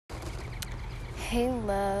Hey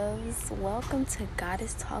loves, welcome to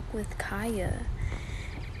Goddess Talk with Kaya.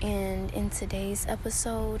 And in today's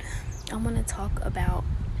episode, I want to talk about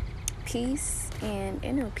peace and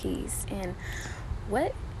inner peace and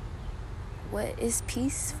what is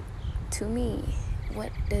peace to me?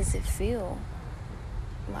 What does it feel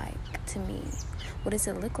like to me? What does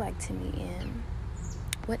it look like to me? And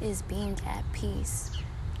what is being at peace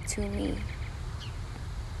to me?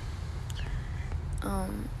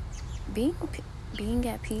 Being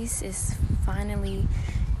at peace is finally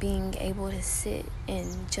being able to sit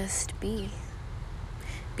and just be.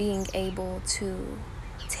 Being able to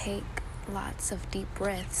take lots of deep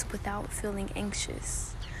breaths without feeling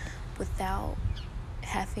anxious, without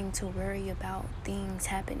having to worry about things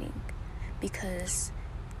happening, because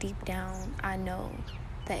deep down I know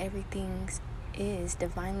that everything is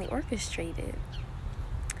divinely orchestrated.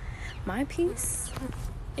 My peace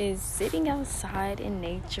is sitting outside in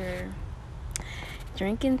nature,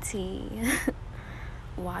 drinking tea,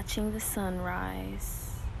 watching the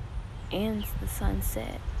sunrise and the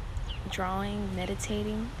sunset, drawing,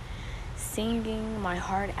 meditating, singing my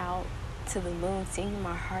heart out to the moon, singing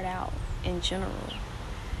my heart out in general,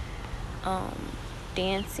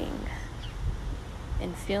 dancing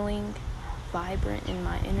and feeling vibrant in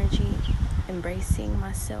my energy, embracing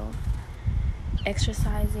myself,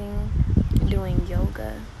 exercising, doing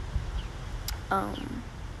yoga,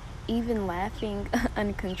 even laughing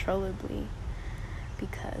uncontrollably,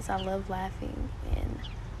 because I love laughing. And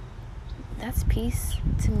that's peace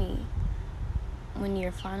to me, when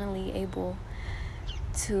you're finally able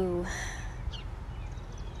to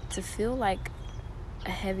feel like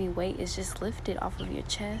a heavy weight is just lifted off of your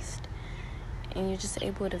chest and you're just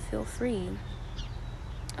able to feel free.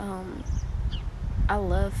 I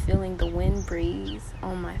love feeling the wind breeze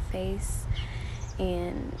on my face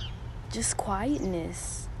and just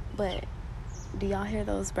quietness. But do y'all hear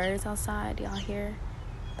those birds outside? Do y'all hear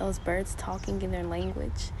those birds talking in their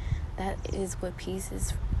language? That is what peace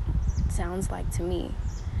sounds like to me.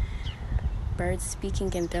 Birds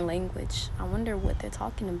speaking in their language. I wonder what they're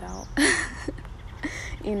talking about.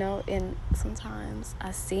 And sometimes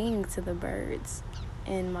I sing to the birds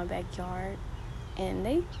in my backyard and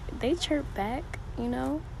they chirp back,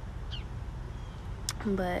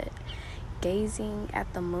 But gazing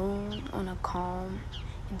at the moon on a calm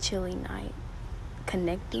and chilly night,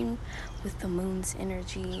 connecting with the moon's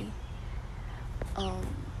energy.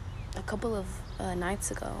 A couple of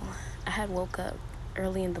nights ago, I had woke up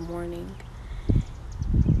early in the morning.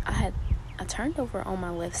 I turned over on my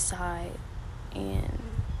left side, and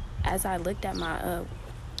as I looked at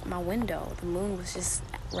my window, the moon was just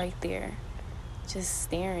right there, just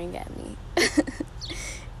staring at me.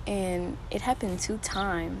 And it happened 2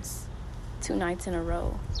 nights in a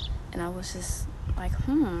row, and I was just like,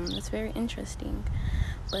 that's very interesting.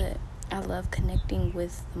 But I love connecting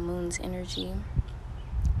with the moon's energy.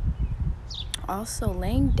 Also,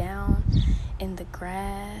 laying down in the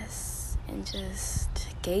grass and just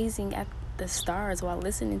gazing at the stars while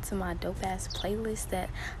listening to my dope ass playlist that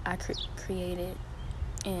I created,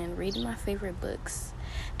 and reading my favorite books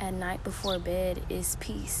at night before bed is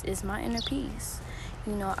peace, is my inner peace.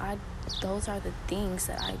 Those are the things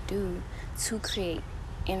that I do to create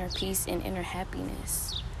inner peace and inner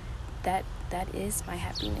happiness. That is my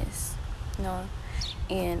happiness,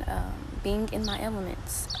 and being in my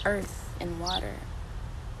elements, earth and water,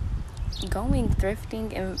 going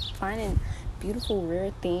thrifting and finding beautiful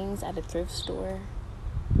rare things at a thrift store.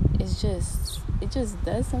 It just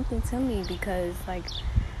does something to me, because I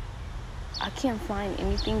can't find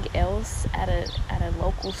anything else at a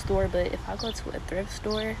local store. But if I go to a thrift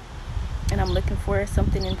store and I'm looking for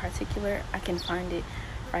something in particular, I can find it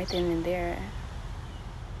right then and there.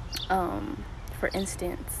 For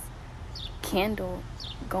instance,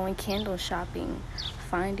 going candle shopping,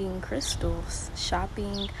 finding crystals,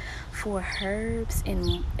 shopping for herbs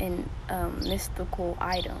and mystical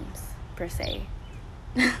items per se.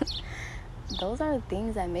 Those are the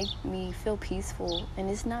things that make me feel peaceful, and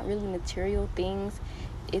it's not really material things,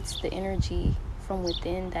 it's the energy from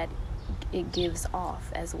within that it gives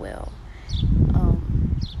off as well.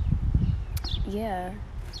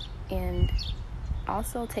 And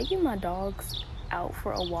also taking my dogs out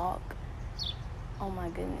for a walk. Oh my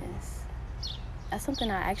goodness, that's something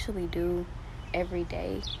I actually do every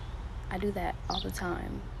day. I do that all the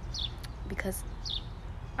time because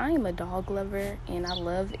I am a dog lover and I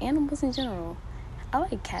love animals in general. I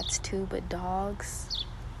like cats too, but dogs,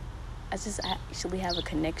 I just actually have a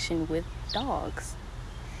connection with dogs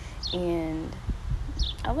and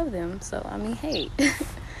I love them. So hey.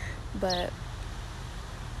 But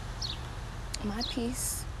my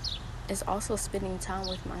peace it's also spending time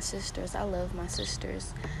with my sisters. I love my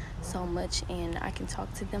sisters so much, and I can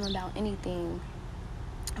talk to them about anything.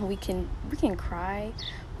 We can cry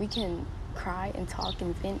and talk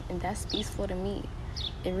and vent, and that's peaceful to me.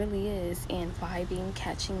 It really is. And vibing,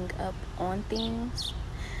 catching up on things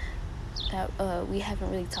that we haven't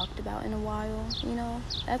really talked about in a while,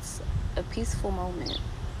 that's a peaceful moment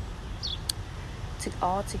to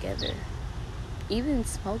all together. Even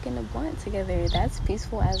smoking a blunt together, that's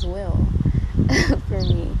peaceful as well for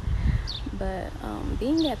me. But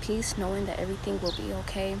being at peace, knowing that everything will be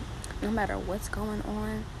okay no matter what's going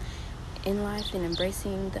on in life, and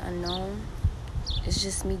embracing the unknown, is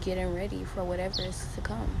just me getting ready for whatever is to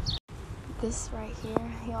come. This right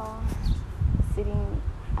here, y'all, sitting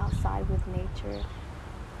outside with nature,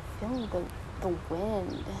 feeling the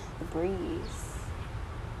wind, the breeze,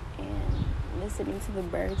 and listening to the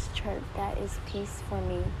birds chirp, that is peace for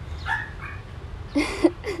me.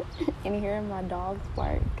 And hearing my dogs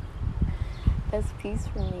bark, that's peace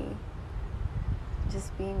for me.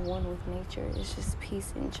 Just being one with nature is just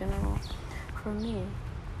peace in general for me.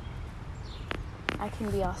 I can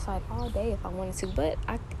be outside all day if I wanted to, but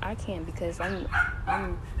I can't because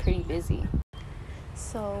I'm pretty busy.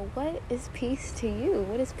 So what is peace to you?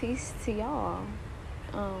 What is peace to y'all?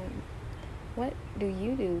 What do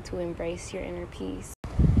you do to embrace your inner peace?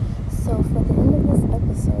 So for the end of this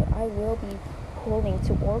episode, I will be pulling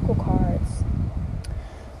 2 oracle cards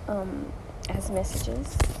as messages,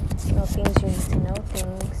 things you need to know,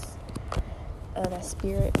 things that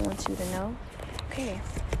spirit wants you to know. Okay.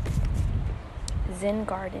 Zen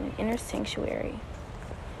garden, inner sanctuary.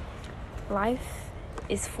 Life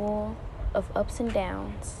is full of ups and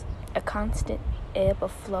downs, a constant ebb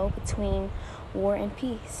of flow between war and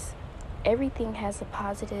peace. Everything has a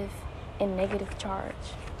positive and negative charge,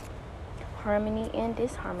 harmony and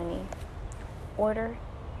disharmony, order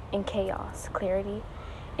and chaos, clarity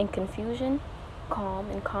and confusion, calm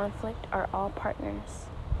and conflict are all partners.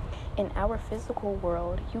 In our physical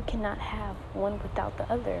world, you cannot have one without the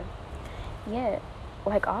other. Yet,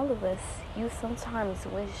 like all of us, you sometimes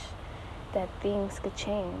wish that things could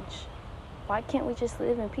change. Why can't we just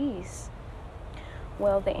live in peace?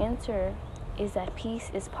 Well, the answer is that peace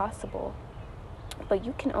is possible, but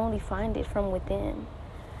you can only find it from within.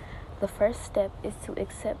 The first step is to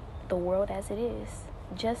accept the world as it is.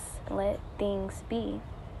 Just let things be.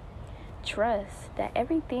 Trust that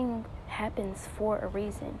everything happens for a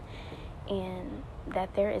reason, and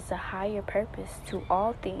that there is a higher purpose to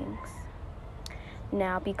all things.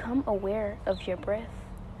 Now become aware of your breath.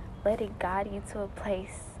 Let it guide you to a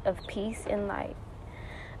place of peace and light,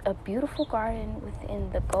 a beautiful garden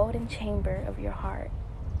within the golden chamber of your heart.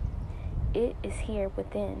 It is here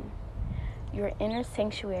within your inner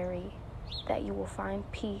sanctuary that you will find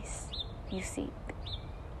peace you seek.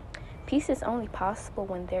 Peace is only possible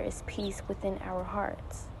when there is peace within our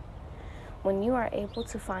hearts. When you are able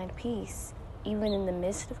to find peace, even in the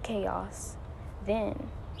midst of chaos, then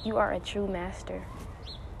you are a true master.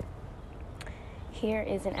 Here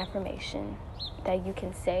is an affirmation that you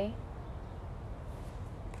can say.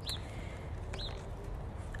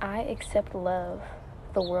 I accept love,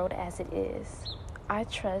 the world as it is. I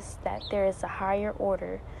trust that there is a higher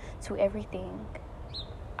order to everything.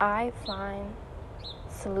 I find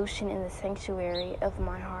solution in the sanctuary of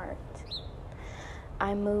my heart.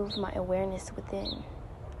 I move my awareness within.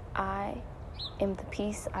 I am the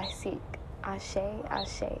peace I seek. Ashe,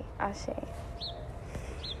 ashe, ashe.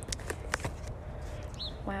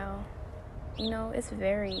 Wow. It's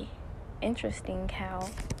very interesting how,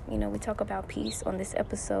 we talk about peace on this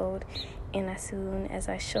episode, and as soon as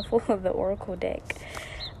I shuffle the oracle deck,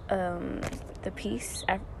 the peace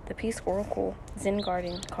oracle Zen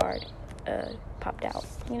garden card popped out,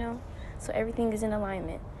 so everything is in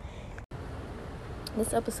alignment.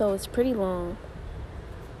 This episode is pretty long.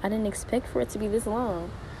 I didn't expect for it to be this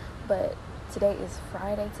long, but today is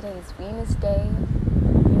Friday. Today is Venus Day.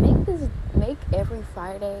 Make every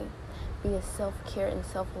Friday be a self-care and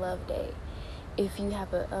self-love day. If you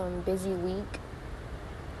have a busy week,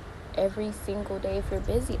 every single day, if you're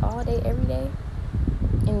busy all day, every day,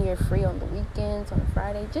 and you're free on the weekends, on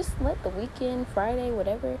Friday, just let the weekend, Friday,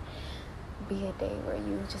 whatever, be a day where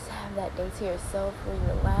you just have that day to yourself, where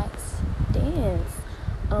you relax, dance,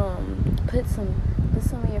 put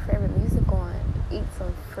some of your favorite music on, eat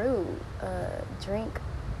some fruit, drink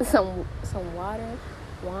some water,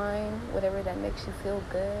 wine, whatever that makes you feel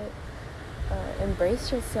good.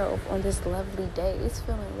 Embrace yourself on this lovely day. It's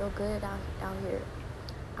feeling real good out here.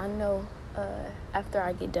 I know after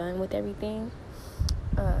I get done with everything,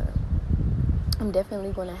 I'm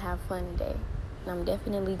definitely going to have fun today. And I'm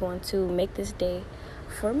definitely going to make this day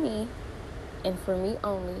for me and for me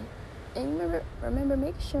only. And remember,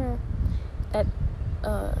 make sure that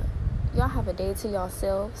y'all have a day to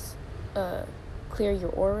yourselves. Clear your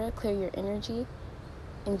aura, clear your energy,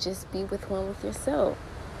 and just be with yourself.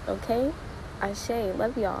 Okay? Ashe,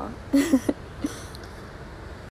 love y'all.